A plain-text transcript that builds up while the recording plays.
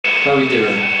How are we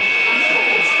doing?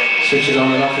 Switch it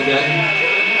on and off again?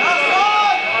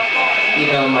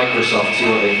 Email Microsoft, see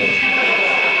what they think.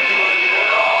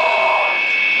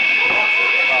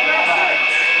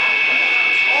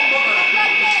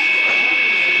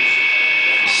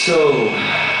 So,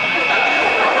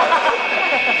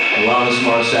 Alanis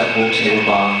Morissette walks into a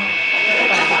bar.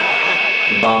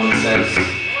 The barman says,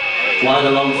 "Why the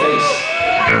long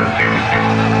face?"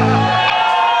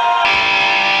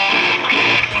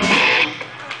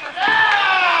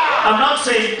 I'm not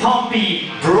saying Pompey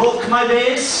broke my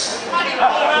bass,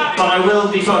 but I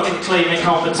will be fucking claiming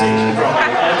compensation from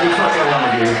you. Every fucking one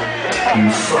of you.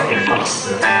 You fucking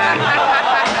bastard.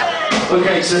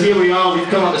 Okay, so here we are, we've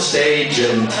come on the stage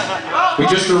and we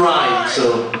just arrived,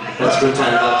 so let's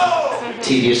pretend that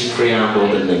tedious preamble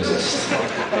didn't exist.